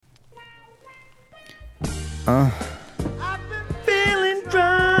Listen,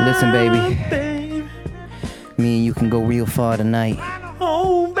 baby. Me and you can go real far tonight.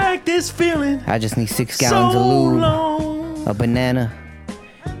 Hold back this feeling. I just need 6 gallons of lube, long. a banana,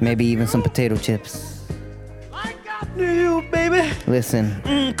 maybe even some potato chips. You, baby.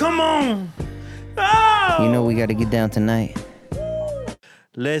 Listen, Come on. Oh. you know we gotta get down tonight.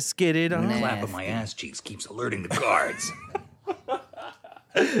 Let's get it on. Clapping my ass cheeks keeps alerting the guards.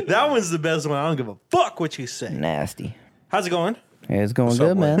 That one's the best one. I don't give a fuck what you say. Nasty. How's it going? Hey, it's going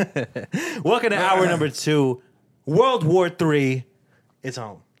good, man. Welcome to hour number 2. World War III. It's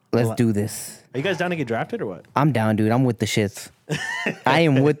home. Let's do this. Are you guys down to get drafted or what? I'm down, dude. I'm with the shits. I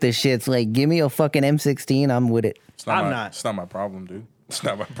am with the shits. Like, give me a fucking M16. I'm with it. I'm not. It's not my problem, dude. It's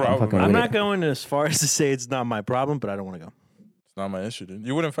not my problem. fucking I'm with not it. going as far as to say it's not my problem, but I don't want to go. It's not my issue, dude.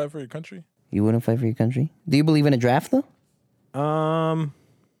 You wouldn't fight for your country? You wouldn't fight for your country? Do you believe in a draft, though?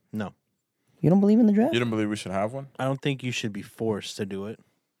 No. You don't believe in the draft? You don't believe we should have one? I don't think you should be forced to do it.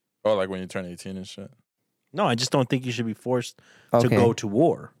 Oh, like when you turn 18 and shit? No, I just don't think you should be forced to Okay. go to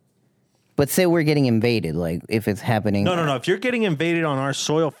war. But say we're getting invaded, like, if it's happening. No. If you're getting invaded on our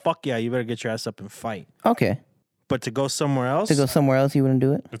soil, fuck yeah, you better get your ass up and fight. Okay. But to go somewhere else, To go somewhere else, you wouldn't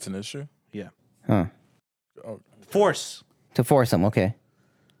do it? It's an issue? yeah, Huh. force. To force them, okay.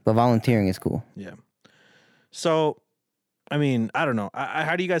 But volunteering is cool. Yeah. So, I mean, I don't know.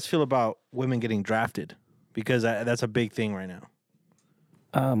 How do you guys feel about women getting drafted? Because that's a big thing right now.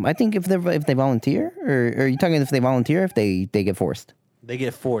 I think if they volunteer, or are you talking if they volunteer, if they get forced? They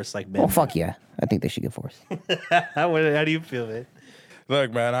get forced like men. Oh, fuck yeah. I think they should get forced. How do you feel, man?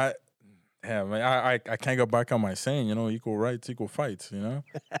 Look, man, I can't go back on my saying, equal rights, equal fights,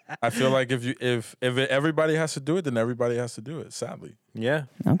 I feel like if everybody has to do it, then everybody has to do it, sadly. Yeah.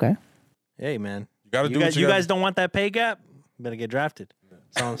 Okay. Hey, man. You got to do guys, what you you gotta guys don't want that pay gap? Better get drafted.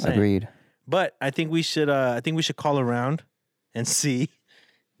 That's all I'm saying. Agreed. But I think we should. I think we should call around and see,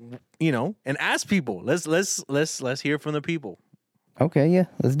 and ask people. Let's hear from the people. Okay, yeah.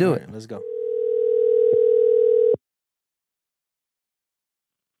 Let's do All it. right, let's go.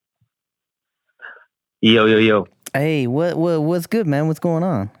 Yo. Hey, what's good, man? What's going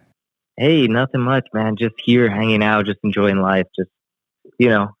on? Hey, nothing much, man. Just here hanging out, just enjoying life, just,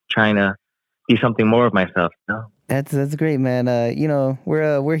 trying to be something more of myself. That's great, man.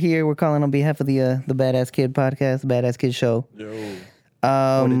 We're here. We're calling on behalf of the Badass Kid podcast, Badass Kid Show. Yo.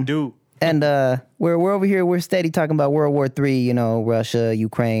 What it do? And we're over here. We're steady talking about World War III. Russia,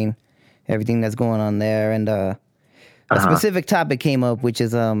 Ukraine, everything that's going on there. And a specific topic came up, which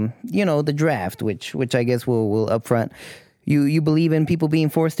is the draft, which I guess we'll upfront. You believe in people being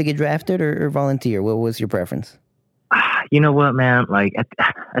forced to get drafted or volunteer? What was your preference? You know what, man? Like at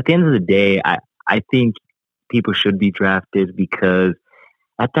the end of the day, I think people should be drafted because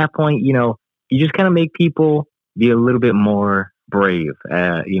at that point, you just kind of make people be a little bit more brave.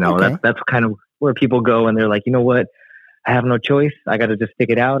 Okay. That's kind of where people go and they're like, you know what? I have no choice. I got to just stick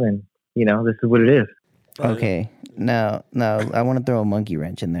it out, and this is what it is. Okay. Now I want to throw a monkey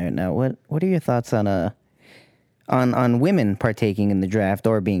wrench in there. Now, what are your thoughts on women partaking in the draft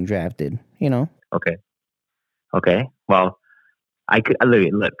or being drafted? Okay. Well, I could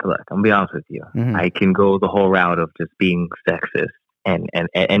look. I'm gonna be honest with you. Mhm. I can go the whole route of just being sexist and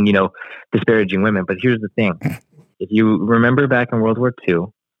disparaging women. But here's the thing: if you remember back in World War II,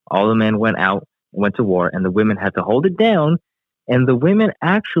 all the men went to war, and the women had to hold it down. And the women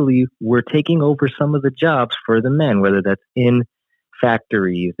actually were taking over some of the jobs for the men, whether that's in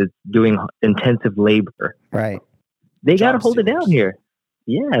factories, it's doing intensive labor. Right. They got to Job hold it down stealers.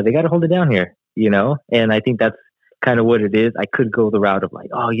 here. Yeah, they got to hold it down here, And I think that's kind of what it is. I could go the route of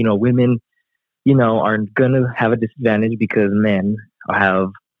like, women, are going to have a disadvantage because men have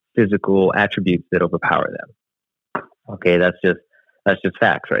physical attributes that overpower them. Okay, that's just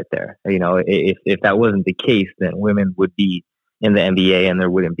facts right there. If that wasn't the case, then women would be in the NBA and there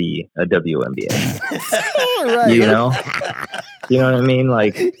wouldn't be a WNBA. Right. You know what I mean?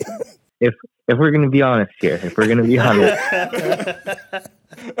 Like, if we're gonna be honest here, if we're gonna be honest,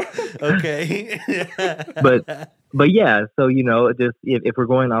 Okay. but yeah. So just if we're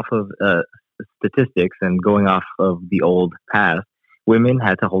going off of statistics and going off of the old past, women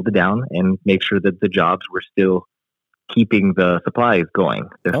had to hold it down and make sure that the jobs were still keeping the supplies going,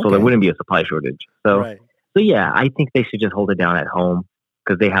 so Okay. there wouldn't be a supply shortage. So. Right. So yeah, I think they should just hold it down at home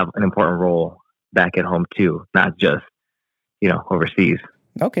because they have an important role back at home too, not just overseas.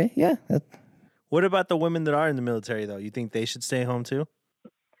 Okay. Yeah. What about the women that are in the military, though? You think they should stay home too?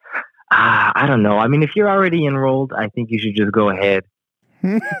 I don't know. I mean, if you're already enrolled, I think you should just go ahead.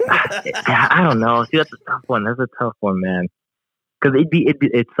 I don't know. See, that's a tough one. That's a tough one, man. Because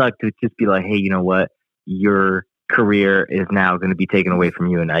it'd suck to just be like, hey, you know what? your career is now going to be taken away from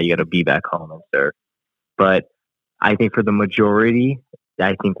you, and now you got to be back home and serve. But I think for the majority,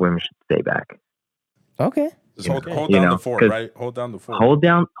 I think women should stay back. Okay. Just hold You down know, the fort, 'cause right? Hold down the fort. Hold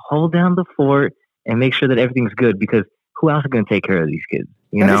down the fort and make sure that everything's good, because who else is going to take care of these kids?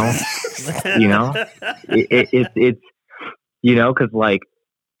 You know, it's because like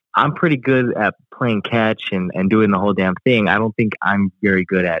I'm pretty good at playing catch and doing the whole damn thing. I don't think I'm very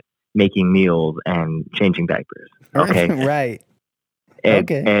good at making meals and changing diapers. Okay. Right. And,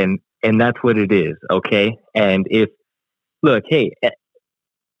 Okay. and that's what it is. Okay. And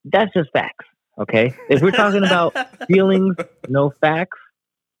that's just facts. Okay. If we're talking about feelings, no facts,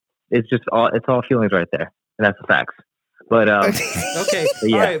 it's all feelings right there. And that's the facts. But Okay.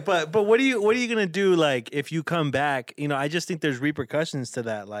 yeah. All right, but what are you gonna do like if you come back? I just think there's repercussions to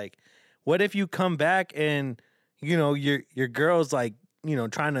that. Like, what if you come back and your girl's like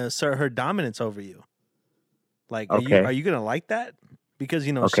trying to assert her dominance over you? Like, Okay. are you gonna like that? Because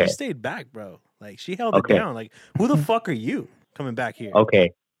Okay. she stayed back, bro. Like, she held it Okay. down. Like, who the fuck are you coming back here?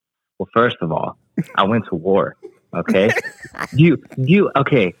 Okay. Well, first of all, I went to war. Okay.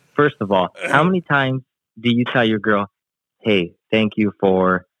 Okay. First of all, how many times do you tell your girl, "Hey, thank you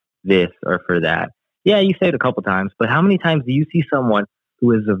for this or for that"? Yeah, you say it a couple times, but how many times do you see someone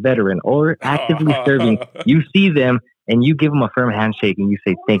who is a veteran or actively serving? You see them and you give them a firm handshake and you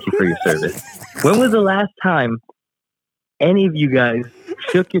say, "Thank you for your service." When was the last time any of you guys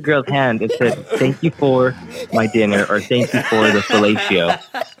shook your girl's hand and said, "Thank you for my dinner" or "Thank you for the fellatio"?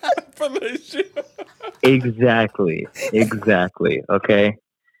 Exactly. Okay.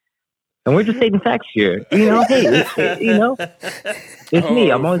 And we're just stating facts here. Hey, it's me.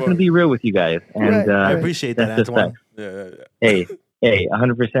 I'm always going to be real with you guys. And I appreciate that, that's just Antoine. facts. Hey,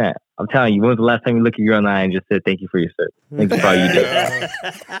 100%. I'm telling you, when was the last time you looked at your own eye and just said, "Thank you for your service"? Thank you for all you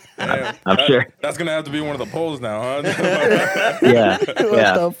did. I'm sure. That's gonna have to be one of the polls now, huh? Yeah.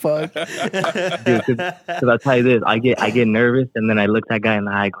 What the fuck? Dude, because I'll tell you this, I get nervous, and then I look that guy in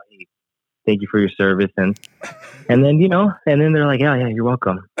the eye, go, "Hey, thank you for your service," and then and then they're like, yeah, you're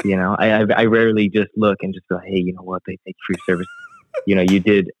welcome. I rarely just look and just go, "Hey, you know what? Thank you for your service. You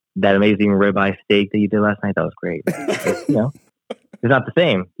did that amazing ribeye steak that you did last night. That was great." It's not the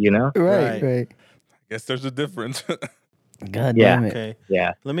same. Right. Guess there's a difference. God Yeah. damn it. Okay.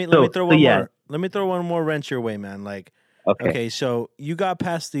 Yeah. Let me So- throw so one yeah. more. Let me throw one more wrench your way, man. Like, Okay. okay, so you got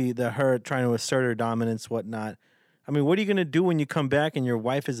past the her trying to assert her dominance, whatnot. I mean, what are you gonna do when you come back and your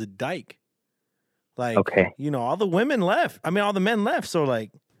wife is a dyke? Like, Okay. all the women left. I mean, all the men left. So, like,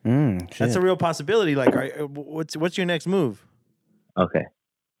 that's Shit. a real possibility. Like, what's your next move? Okay.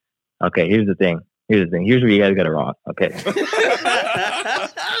 Here's the thing. Here's where you guys got it wrong. Okay.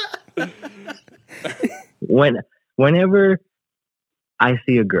 Whenever I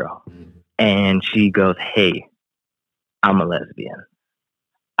see a girl and she goes, "Hey, I'm a lesbian,"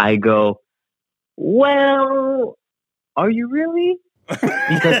 I go, "Well, are you really?"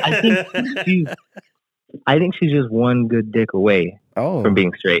 Because I think she's just one good dick away Oh, from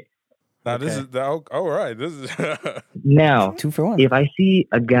being straight. Now this Okay. is all right. This is Now, 2 for 1. if I see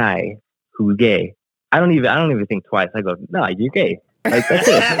a guy who's gay, I don't even think twice. I go, "No, you're gay." Like, that's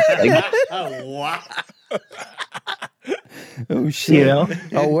it. Like, Wow. Oh shit.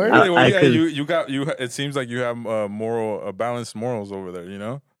 Oh word. Well, I yeah, could- you got. It seems like you have balanced morals over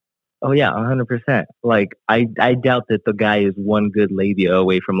there. Oh yeah, 100%. Like I doubt that the guy is one good labia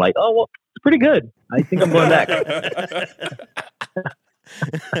away from like, "Oh well, it's pretty good. I think I'm going back."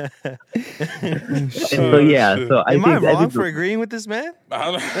 So yeah, shit. so I Am think I wrong think for agreeing with this man?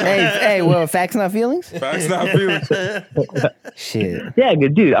 Hey, well, facts not feelings? Facts not feelings. Shit. yeah,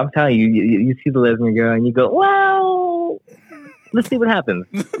 good dude. I'm telling you, you see the lesbian girl and you go, "Well, let's see what happens.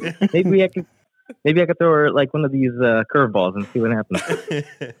 Maybe I could throw her like one of these curveballs and see what happens."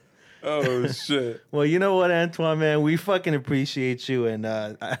 Oh shit. Well, you know what, Antoine, man, we fucking appreciate you, and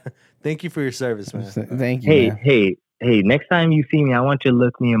thank you for your service, man. Thank you. Hey, man. hey, next time you see me, I want you to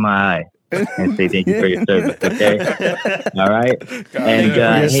look me in my eye and say thank you for your service, okay? All right? God And,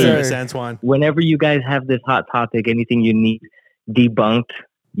 damn. Yes, hey, service, Antoine. Whenever you guys have this hot topic, anything you need debunked,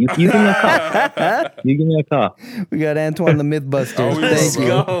 you give me a call. You give me a call. We got Antoine the Mythbuster. Oh, we Let's Thank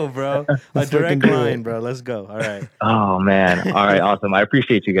will, you. go, bro. A Let's direct fucking do line, it. bro. Let's go. All right. Oh, man. All right, awesome. I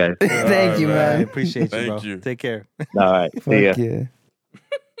appreciate you guys. Thank you, All I man. appreciate you, Thank bro. you. Take care. All right. See ya. Fuck yeah.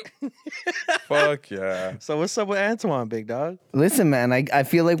 Fuck yeah. So what's up with Antoine, big dog? Listen, man, I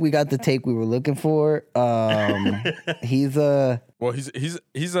feel like we got the take we were looking for. He's Well, he's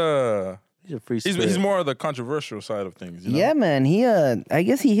He's a free spirit. he's more of the controversial side of things. yeah, man. He I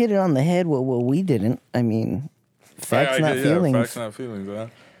guess he hit it on the head. What we didn't. I mean, facts not feelings. Facts not feelings. Huh?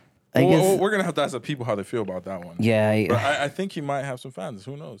 I guess. we're gonna have to ask the people how they feel about that one. Yeah. But I think he might have some fans.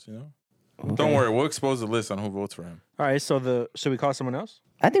 Who knows? You know. Don't worry, we'll expose the list on who votes for him. All right, so should we call someone else?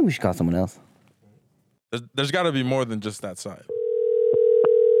 I think we should call someone else. There's got to be more than just that side.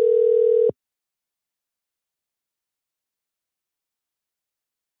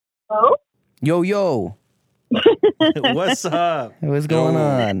 Oh? Yo. What's up? What's going Yo.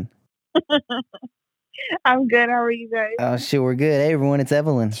 on? I'm good. How are you guys? Oh, shit, we're good. Hey, everyone, it's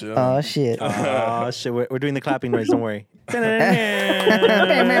Evelyn. Chillin'. Oh, shit. Oh shit, we're doing the clapping noise. Don't worry.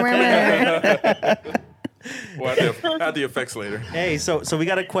 We'll add the effects later. Hey, so we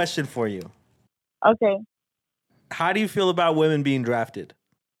got a question for you. Okay. How do you feel about women being drafted?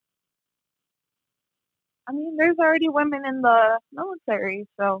 I mean, there's already women in the military,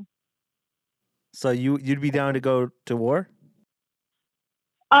 so. So you'd be down to go to war?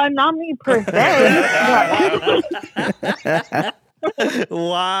 Not me per se.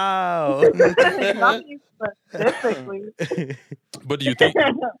 Wow. Not me specifically. But do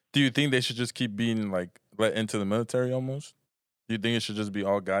you think they should just keep being like let into the military almost? Do you think it should just be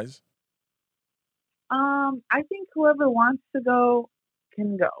all guys? I think whoever wants to go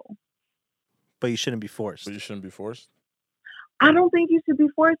can go. But you shouldn't be forced. But you shouldn't be forced. I don't think you should be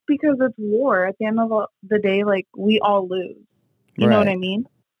forced because it's war. At the end of the day, like, we all lose. You know what I mean?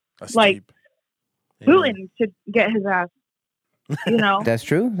 That's Like, deep. Putin should get his ass. You know, That's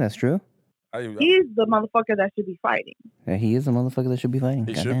true. he's the motherfucker that should be fighting. Yeah, he is a motherfucker that should be fighting.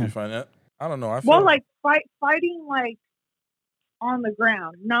 He should Goddamn. be fine. I don't know. I feel Well, like fighting like on the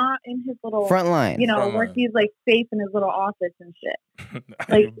ground, not in his little Front line. You know, Front where line. he's like safe in his little office and shit. like,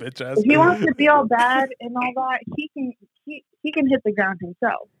 like, bitch ass. If he wants to be all bad and all that, he can hit the ground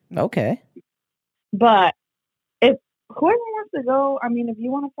himself. Okay. But if whoever wants to go, I mean, if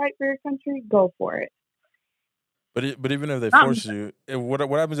you want to fight for your country, go for it. But even if they Not force you, what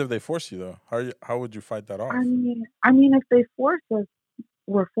happens if they force you though? How would you fight that off? I mean, if they force us,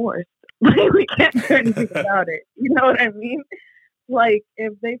 we're forced. Like, we can't do anything about it. You know what I mean? Like,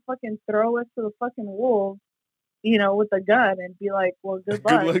 if they fucking throw us to the fucking wolves, you know, with a gun and be like, well, good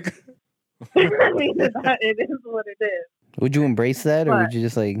luck. I mean, it is what it is. Would you embrace that, or But- would you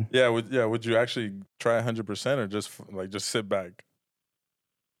just like? Yeah, would you actually try 100% or just sit back?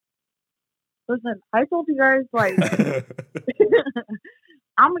 Listen, I told you guys, like,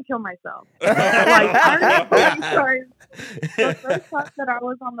 I'm gonna kill myself. Like, I already told you guys, the first time that I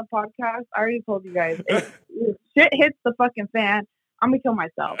was on the podcast, I already told you guys, if shit hits the fucking fan, I'm gonna kill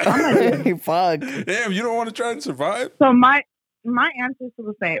myself. I'm not doing it. Fuck. Damn, you don't want to try and survive? So my answer is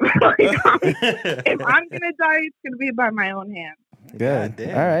the same. Like, if I'm gonna die, it's gonna be by my own hand. Good.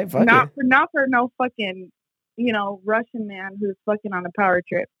 damn. All right. Fuck Not for no fucking, you know, Russian man who's fucking on a power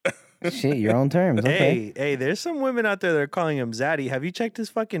trip. it. Shit, your own terms. Okay. Hey, there's some women out there that are calling him Zaddy. Have you checked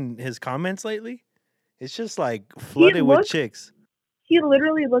his comments lately? It's just like flooded with looks- chicks. He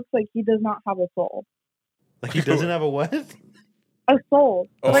literally looks like he does not have a soul. Like he doesn't have a what? A soul.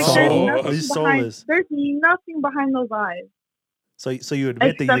 A Like soul. there's nothing He's behind. soulless. There's nothing behind those eyes So you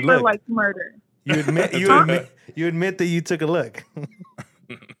admit that except you for looked. like murder. You admit that you took a look. I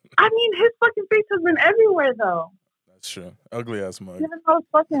mean, his fucking face has been everywhere though. That's true. Ugly ass mug. Given those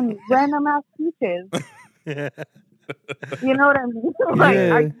fucking random ass speeches. You know what I mean? Like,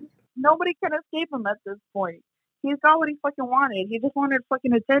 Yeah. nobody can escape him at this point. He's got what he fucking wanted. He just wanted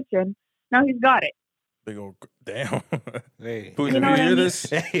fucking attention. Now he's got it. Big old damn. Hey, Putin, You know if what you I hear mean? this?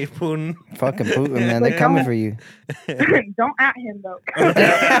 hey, Putin. Fucking Putin, man. They're Like, coming don't- for you. Don't at him though.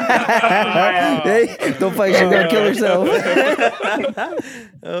 Hey, don't fight. She's gonna kill herself.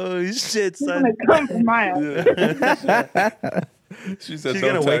 Oh shit, He's son. gonna come for my ass. She said, She's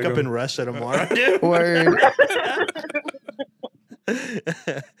 "Don't gonna wake tag up him." in Russia tomorrow. Word.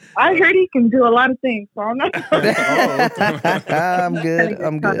 I heard he can do a lot of things, so I'm not. I'm good.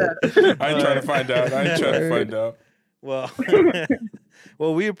 I'm good. I ain't trying to find out. I ain't trying to find out. Well,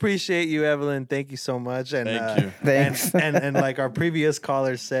 well, we appreciate you, Evelyn. Thank you so much. And Thank you. Thanks. And like our previous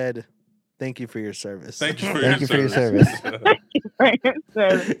caller said, thank you for your service. Thank you for Thank your you for your service. it'll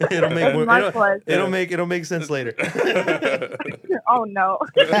make It's my it'll, pleasure. it'll make sense later. Oh no!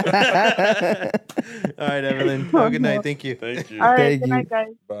 All right, Evelyn. Have a good night. Thank you. Thank you. All right, Thank good you. night,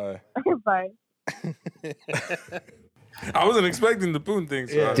 guys. Bye. Bye. I wasn't expecting the Poon thing.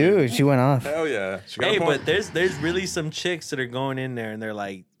 So Yeah. Dude, she went off. Hell yeah. She got Hey, a point. but there's really some chicks that are going in there and they're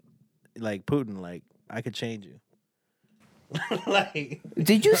like Putin, like I could change you. Like,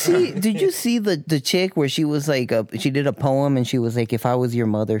 Did you see the chick where she was like she did a poem and she was like, if I was your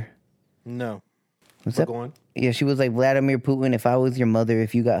mother. no. Was But that? go on. Yeah, she was like, Vladimir Putin, if I was your mother,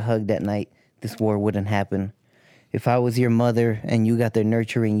 if you got hugged at night, this war wouldn't happen. if I was your mother and you got the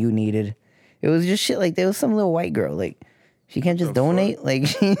nurturing you needed. It was just shit like there was some little white girl like she can't just donate like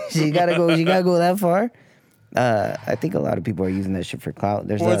she gotta go that far. I think a lot of people are using that shit for clout.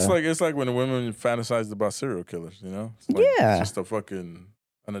 There's it's like when the women fantasized about serial killers, you know? It's like, Yeah. It's just a fucking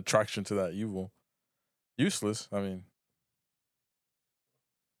an attraction to that evil. Useless. I mean,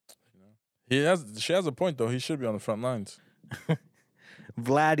 she has a point though. He should be on the front lines.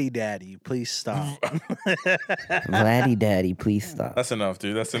 Vladdy Daddy, please stop. Vladdy Daddy, please stop. That's enough,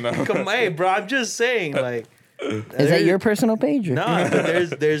 dude. That's enough. Come on, bro. I'm just saying, like, Is that your personal page? Or? No,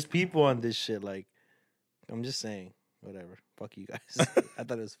 but there's people on this shit. Like, I'm just saying, whatever. Fuck you guys. I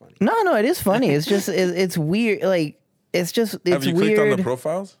thought it was funny. No, it is funny. It's just it's weird. Like it's Have you weird. clicked on the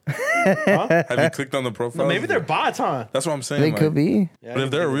profiles? Huh? Have you clicked on the profiles? No, maybe they're bots, huh? That's what I'm saying. They like, could be. Yeah, But I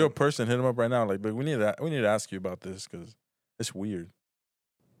if they're a can real do person, hit them up right now. Like, but we need to ask you about this because it's weird.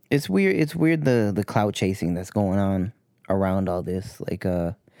 It's weird. It's weird the clout chasing that's going on around all this. Like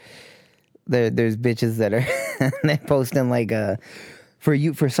there's bitches that are they're posting like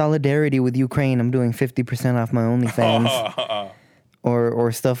for solidarity with Ukraine, I'm doing 50% off my OnlyFans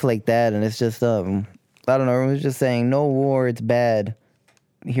or stuff like that, and it's just I don't know. Everyone's just saying no war, it's bad.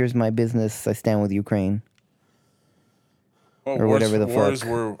 Here's my business. I stand with Ukraine. Well, Or whatever the wars fuck.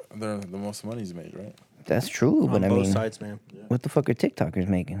 where the most money's made, right? That's true, it. but On I both mean, sides, man. what the fuck are TikTokers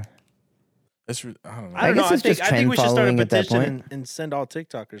making? I don't know. I don't know. guess it's just I think we should start a trend following at that petition point. and send all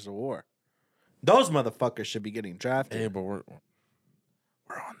TikTokers to war. Those motherfuckers should be getting drafted. Hey, but we're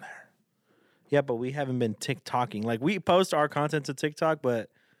on there. Yeah, but we haven't been TikToking. Like, we post our content to TikTok, but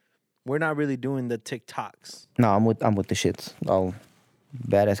we're not really doing the TikToks. No, I'm with the shits. All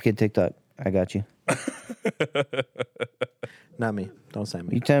badass kid TikTok. I got you. Not me. Don't say You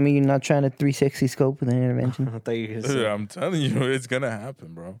me. tell me you're not trying to 360 scope with an intervention? I thought you were gonna say, I'm telling you, it's gonna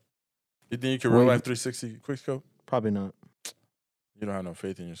happen, bro. You think you can real life 360 quick scope? probably not. You don't have no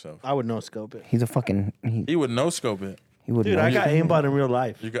faith in yourself. I would no scope it. He's a fucking He would no scope it. he would. Dude, know I got shit. aimbot in real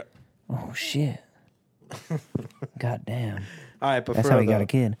life. You got Oh shit! God damn. All right, but That's for how real, he got though, a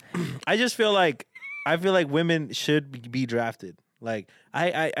kid. I feel like women should be drafted. Like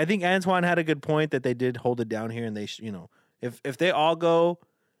I think Antoine had a good point that they did hold it down here, and they if they all go,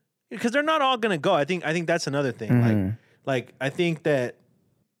 because they're not all gonna go. I think that's another thing. Mhm. Like I think that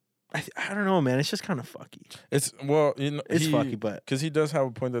I don't know, man. It's just kind of fucky. it's It's fucky, but because he does have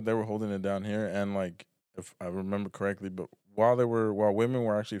a point that they were holding it down here, and like if I remember correctly, but while women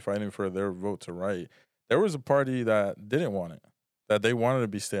were actually fighting for their vote to write, there was a party that didn't want it, that they wanted to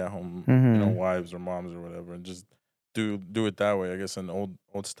be stay at home, Mhm. wives or moms or whatever, and just do it that way. I guess an old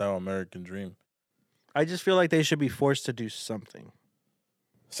style American dream. I just feel like they should be forced to do something.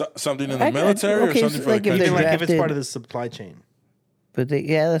 Something in the I- military okay, or something so, for like, the if country. they're Like if it's drafted- part of the supply chain. But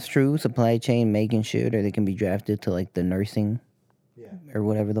yeah, that's true. Supply chain making shit, or they can be drafted to like the nursing, or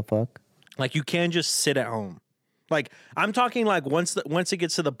whatever the fuck. Like you can't just sit at home. Like I'm talking like once it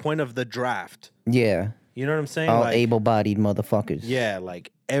gets to the point of the draft. Yeah, You know what I'm saying? all like, able-bodied motherfuckers. yeah,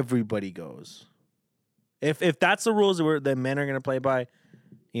 like everybody goes. If that's the rules that men are gonna play by,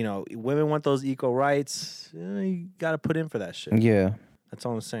 women want those equal rights. You gotta put in for that shit. Yeah. That's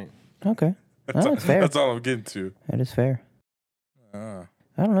all I'm saying. Okay. Oh, that's fair. That's all I'm getting to. That is fair. Ah.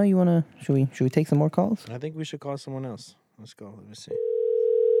 I don't know. You wanna? Should we take some more calls? I think we should call someone else. Let's go. Let me see.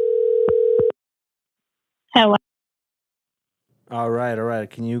 Hello. All right.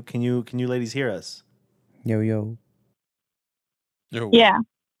 Can you ladies hear us? Yo. Yo. Yeah.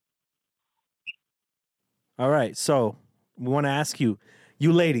 All right. So we want to ask you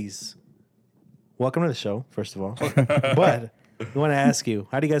ladies, welcome to the show, first of all. But we want to ask you,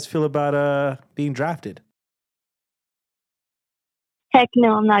 how do you guys feel about being drafted? Heck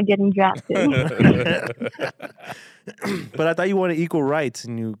no, I'm not getting drafted. But I thought you wanted equal rights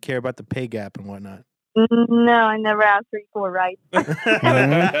and you care about the pay gap and whatnot. No, I never asked for equal rights.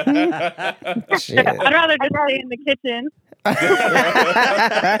 Shit. I'd rather just stay in the kitchen.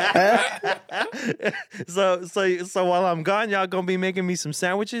 So while I'm gone, y'all gonna be making me some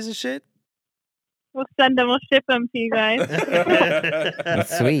sandwiches and shit? We'll send them. We'll ship them to you guys.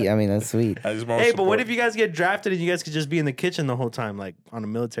 That's sweet. I mean, that's sweet. Hey, but what if you guys get drafted and you guys could just be in the kitchen the whole time, like on a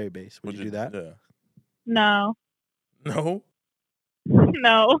military base? Would you do that? Yeah. No. No.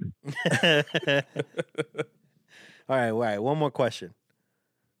 No. All right. One more question.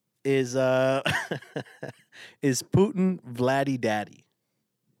 Is is Putin Vladdy Daddy?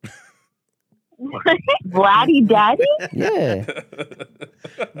 Vladdy Daddy? Yeah.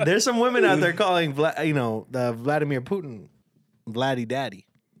 There's some women out there calling the Vladimir Putin Vladdy Daddy.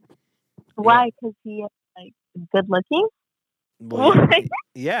 Why? Because he is good looking? Well, What?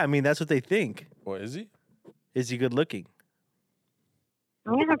 yeah, I mean that's what they think. What is he? Is he good looking?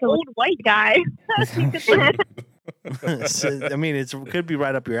 I'm gonna have to old white guy. So, I mean, it could be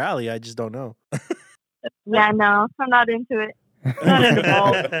right up your alley. I just don't know. Yeah, no, I'm not into it. Not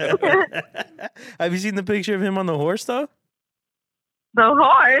involved. Have you seen the picture of him on the horse, though? The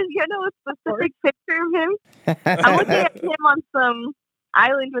horse, you know, a specific picture of him. I'm looking at him on some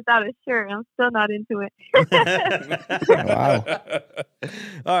island without a shirt. I'm still not into it. Wow.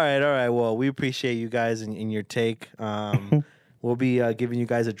 All right. Well, we appreciate you guys and your take. We'll be giving you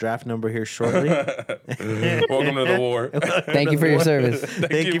guys a draft number here shortly. Welcome to the war. Thank you for your service.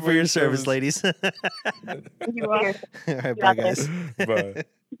 Thank you for your service, ladies. All right, bye, guys. Bye.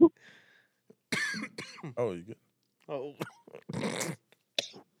 Oh, you good? Oh.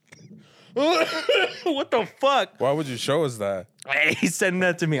 What the fuck? Why would you show us that? Hey, he's sending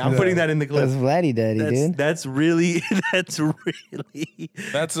that to me. I'm putting that in the clip. That's Vladdy Daddy, dude. That's really That's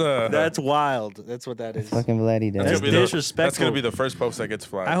that's wild. That's what that is. Fucking Vladdy That's Daddy. disrespectful. That's gonna be the first post that gets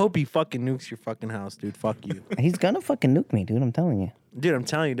flagged. I hope he fucking nukes your fucking house, dude. Fuck you. He's gonna fucking nuke me, dude. I'm telling you. Dude, I'm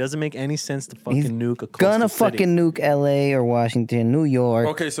telling you, it doesn't make any sense to fucking He's nuke a coastal Gonna city. fucking nuke LA or Washington, New York,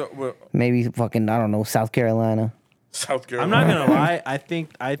 Okay, so maybe fucking, I don't know, South Carolina. South I'm Carolina. not gonna lie. I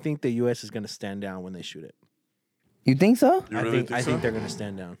think the U.S. is gonna stand down when they shoot it. You think so? You really I so? think they're gonna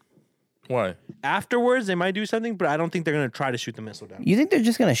stand down. Why? Afterwards, they might do something, but I don't think they're gonna try to shoot the missile down. You think they're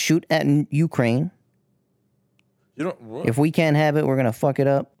just gonna shoot at Ukraine? You don't. What? If we can't have it, we're gonna fuck it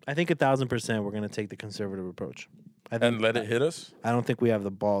up. I think 1,000% we're gonna take the conservative approach. I think, And let it hit us? I don't think we have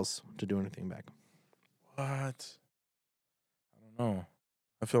the balls to do anything back. What? I don't know.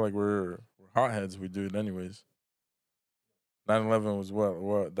 I feel like we're hotheads. We do it anyways. 9/11 was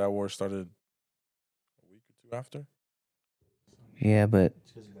what that war started a week or two after. Yeah, but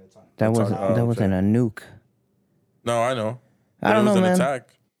that We're wasn't talking- that oh, wasn't a nuke. No, I know. I don't it was know, an man. attack.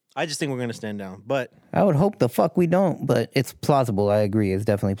 I just think we're gonna stand down. But I would hope the fuck we don't, but it's plausible. I agree. It's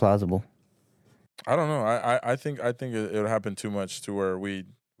definitely plausible. I don't know. I think it would happen too much to where we'd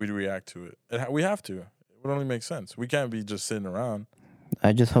react to it. We have to. It would only make sense. We can't be just sitting around.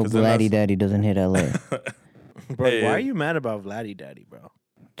 I just hope 'Cause then Vladdy that's- Daddy doesn't hit LA. bro, Hey, why are you mad about Vladdy Daddy, bro?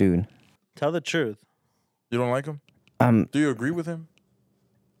 Dude. Tell the truth. You don't like him? I'm Do you agree with him?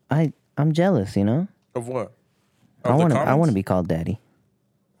 I'm jealous, you know? Of what? I Of the want to comments? be called daddy.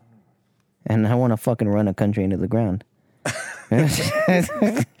 And I want to fucking run a country into the ground.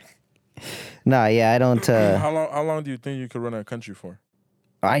 Nah, yeah, I don't How long do you think you could run a country for?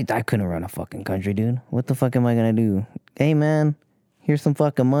 I couldn't run a fucking country, dude. What the fuck am I gonna do? Hey man, here's some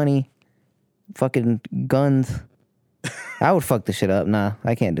fucking money. Fucking guns. I would fuck the shit up. Nah,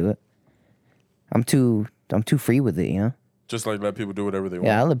 I can't do it. I'm too free with it, you know? Just like let people do whatever they want.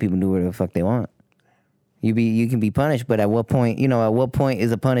 Yeah, I'll let people do whatever the fuck they want. You can be punished, but at what point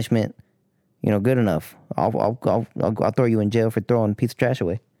is a punishment, good enough? I'll throw you in jail for throwing a piece of trash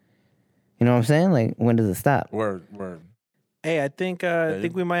away. You know what I'm saying? Like, when does it stop? Word. Hey, I think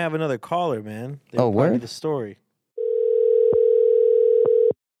we might have another caller, man. They Oh, were part of word? the story.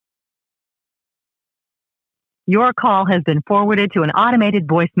 Your call has been forwarded to an automated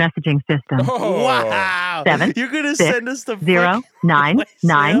voice messaging system. Oh, Wow. 7, You're gonna 6, send us the 0, fucking 9, voicemail?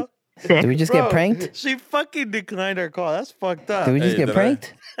 9, 6. Did we just Bro, get pranked? She fucking declined our call. That's fucked up. Did we just Hey, get did I-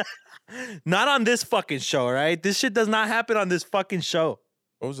 pranked? Not on this fucking show, all right? This shit does not happen on this fucking show.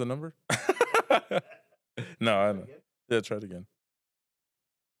 What was the number? No, I know. Yeah, try it again.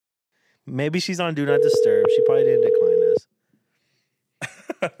 Maybe she's on Do Not Disturb. She probably didn't decline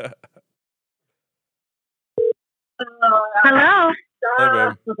us. Hello. Hey,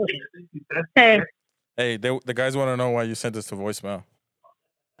 babe. Hey. Hey, the guys want to know why you sent us to voicemail.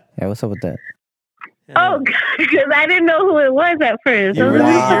 Yeah, what's up with that? Oh, because I didn't know who it was at first. You're I was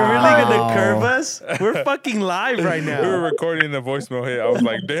really, like, you're really gonna Wow. curve us? We're fucking live right We were now. recording the voicemail hit. I was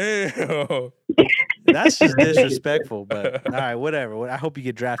like, damn. That's just disrespectful, but all right, whatever. I hope you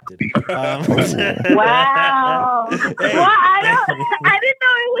get drafted. wow. Hey. Well, I didn't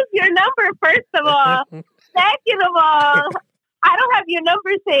know it was your number, first of all. Second of all, I don't have your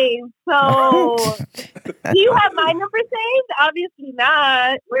number saved. So, do you have my number saved? Obviously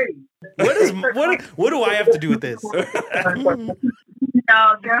not. What do I have to do with this? No,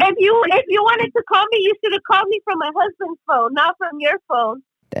 girl. If you wanted to call me, you should have called me from my husband's phone, not from your phone.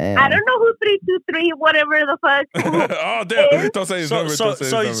 Damn. I don't know who 323, whatever the fuck. Oh, damn. Don't say his So, number. so, Don't say his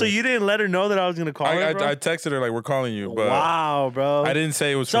so, number. so you didn't let her know that I was gonna call her, bro? I texted her like, we're calling you, but Wow, bro. I didn't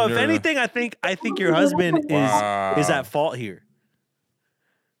say it was So from if your- anything, I think your husband Wow. is at fault here.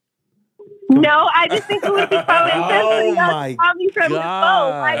 No, I just think it would be common sense Oh for you my to call me from his phone.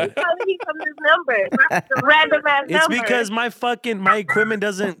 Why are you God. calling me from this number? The random ass It's number. because my equipment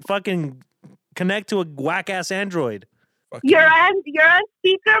doesn't fucking connect to a whack ass Android. Fuck You're you. on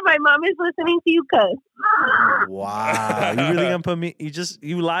speaker. My mom is listening to you, cuz. Wow, you really gonna put me?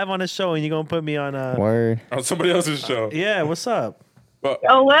 You live on a show and you gonna put me on a? Word. On somebody else's show. Yeah, what's up? But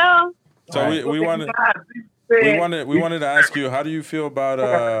Oh well. so we wanted to ask you, how do you feel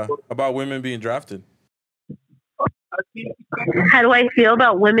about women being drafted? How do I feel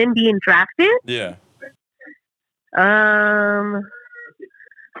about women being drafted? Yeah.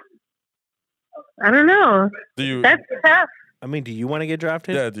 I don't know. Do you? That's tough. I mean, do you want to get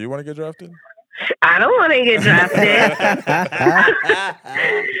drafted? Yeah. Do you want to get drafted? I don't want to get drafted.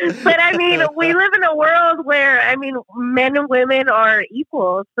 But I mean, we live in a world where, I mean, men and women are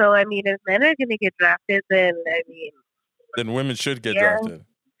equal. So, I mean, if men are going to get drafted, then, I mean. Then women should get Yeah. drafted.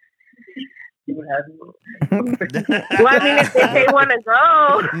 Well, I mean, if they want to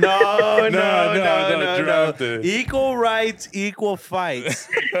go. No, No, drafted. Equal rights, equal fights.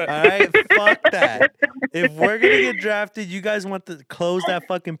 All right, fuck that. If we're gonna get drafted, you guys want to close that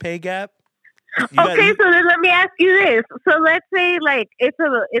fucking pay gap? Okay, so then let me ask you this. So let's say, like, it's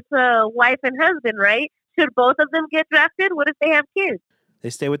a wife and husband, right? Should both of them get drafted? What if they have kids? They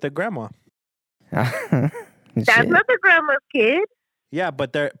stay with their grandma. That's Shit. not the grandma's kid. Yeah,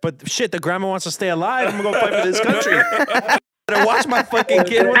 but shit, the grandma wants to stay alive. I'm gonna go fight for this country. Better watch my fucking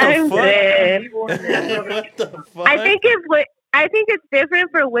kid. What the I'm fuck? dead. What the fuck? I think it's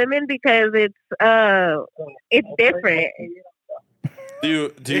different for women because it's different. Do you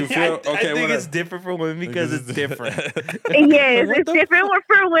feel okay? I think when it's different for women because it's different. Yes, What it's the different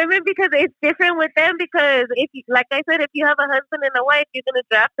for women because it's different with them because like I said, if you have a husband and a wife, you're gonna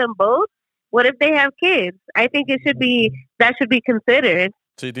draft them both. What if they have kids? I think that should be considered.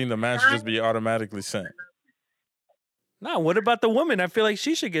 So you think the man should just be automatically sent? No, what about the woman? I feel like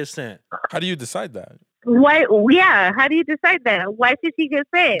she should get sent. How do you decide that? Why? Yeah. How do you decide that? Why should she get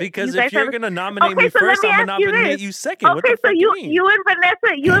sent? Because You guys if you're have- gonna nominate Okay, me so let first, me I'm gonna ask you nominate this. you second. What Okay, the so fuck you mean?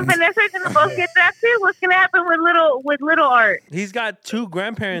 and Vanessa are gonna both get drafted. What's gonna happen with little Art? He's got two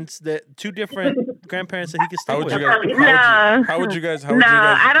different grandparents that he can stay How would with. you guys? Nah. How would you guys? No,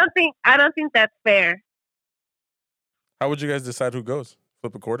 I don't think that's fair. How would you guys decide who goes?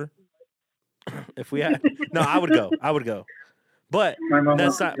 Flip a quarter? If we had, no, I would go. But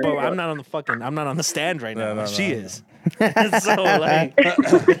that's not. But I'm not on the stand right now. No, She no. is. So like,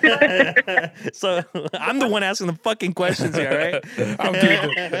 so I'm the one asking the fucking questions here, right? I'm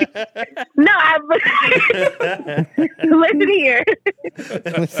doing No, listen here.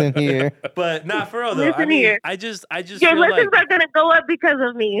 Listen here. But not for real though. Listen I mean, here. I just Your feel listens like. are gonna go up because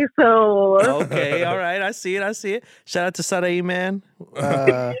of me. So Okay, all right, I see it. Shout out to Sarai, man.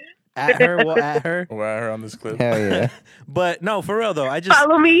 At her. We'll add her on this clip. Hell yeah. But no, for real though. I just.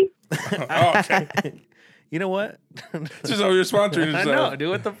 follow me. Oh, okay. You know what? Just how you're sponsoring I yourself. know, dude.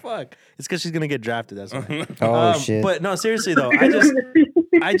 What the fuck? It's because she's gonna get drafted. That's why. Oh shit. But no, seriously though,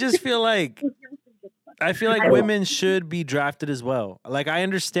 I just feel like women should be drafted as well. Like I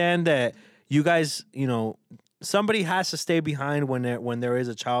understand that you guys, somebody has to stay behind when there is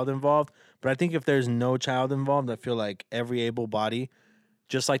a child involved. But I think if there's no child involved, I feel like every able body,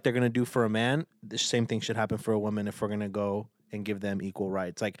 just like they're gonna do for a man, the same thing should happen for a woman if we're gonna go and give them equal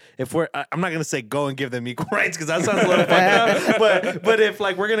rights. Like if I'm not gonna say go and give them equal rights because that sounds a little fucked up. But if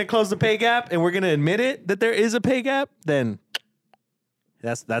like we're gonna close the pay gap and we're gonna admit it that there is a pay gap, then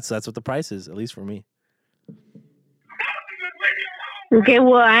that's what the price is, at least for me. Okay,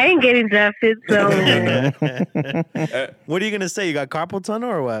 well I ain't getting drafted, so What are you gonna say? You got carpal tunnel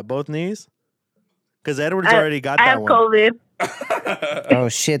or what? Both knees? Because Edward's I- already got I that have one. COVID. Oh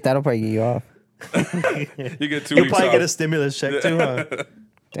shit, that'll probably get you off. You get 2 You'll weeks probably off. get a stimulus check too, huh?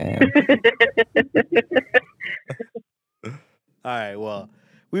 Damn. All right, well,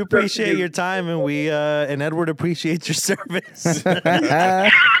 we appreciate your time and and Edward appreciates your service.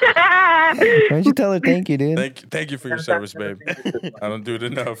 Why don't you tell her thank you, dude? Thank you for your service, babe. I don't do it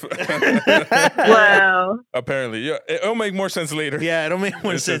enough. Wow. Apparently, yeah, it'll make more sense later. Yeah, it'll make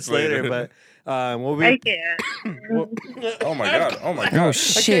more Makes sense sense later. later, but we'll I be. can't. Oh my god. Oh my Oh god. I can't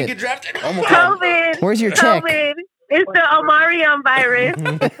shit. get drafted. Oh my god. COVID. Where's your check? COVID. It's the Omarion virus.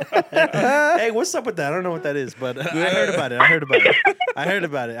 Hey, what's up with that? I don't know what that is, but I heard about it.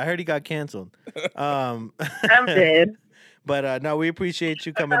 I heard he got canceled. I'm dead. But no, we appreciate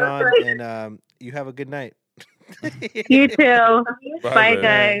you coming on, and you have a good night. You too. Bye, Bye, babe.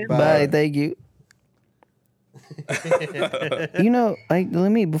 guys. Bye, thank you.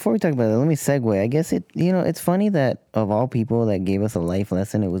 Before we talk about it, let me segue. I guess it's funny that of all people that gave us a life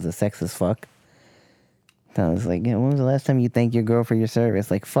lesson, it was a sexist fuck. I was like, when was the last time you thanked your girl for your service?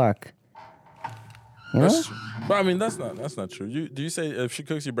 Like, fuck. You know? That's true. But I mean, that's not true. Do you say if she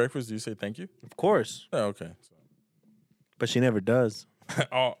cooks you breakfast, do you say thank you? Of course. Oh, okay. But she never does.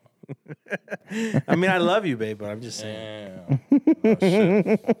 Oh, I mean, I love you, babe, but I'm just saying.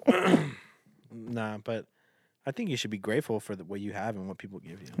 damn. Nah, but I think you should be grateful for what you have and what people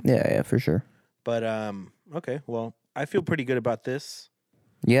give you. Yeah, for sure. But okay, well, I feel pretty good about this.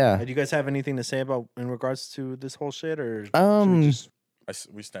 Yeah. Do you guys have anything to say about in regards to this whole shit, or should we just...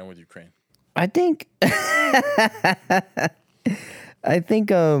 We stand with Ukraine. I think I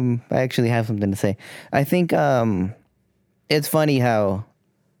actually have something to say. I think it's funny how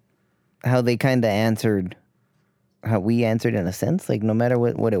they kind of answered how we answered in a sense. Like no matter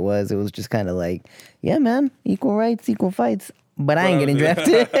what it was just kind of like, yeah, man, equal rights, equal fights. But I ain't getting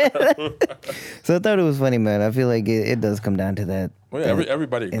drafted. So I thought it was funny, man. I feel like it does come down to that. Well, yeah,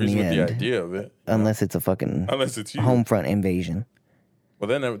 everybody agrees with the idea of it. Unless it's a fucking you. home front invasion. Well,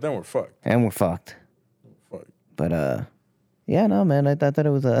 then we're fucked. And we're fucked. Fuck. But yeah, no, man. I thought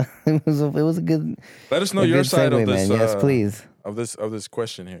it was a it was a good. Let us know your side segue, of this. Man. Yes, please. Of this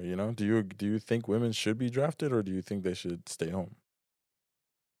question here, you know, do you think women should be drafted or do you think they should stay home?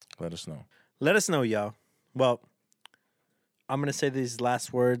 Let us know. Let us know, y'all. Well, I'm gonna say these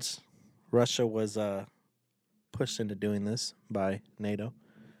last words. Russia was pushed into doing this by NATO.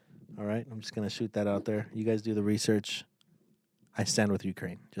 All right, I'm just gonna shoot that out there. You guys do the research. I stand with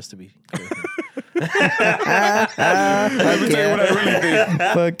Ukraine, just to be clear. Let me tell you what I really think.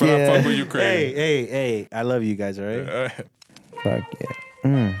 Fuck But I yeah. fuck with Ukraine. Hey, I love you guys, all right? Fuck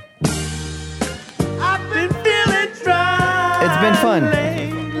yeah. I've been feeling dry. It's been fun.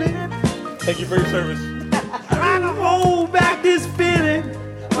 Thank you for your service. Trying to hold back this feeling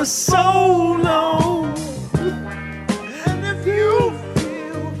for so long. And if you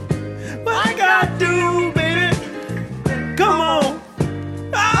feel what I gotta do, baby, come on.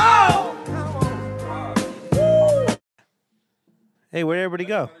 Oh! Hey, where'd everybody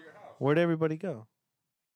go? Where'd everybody go?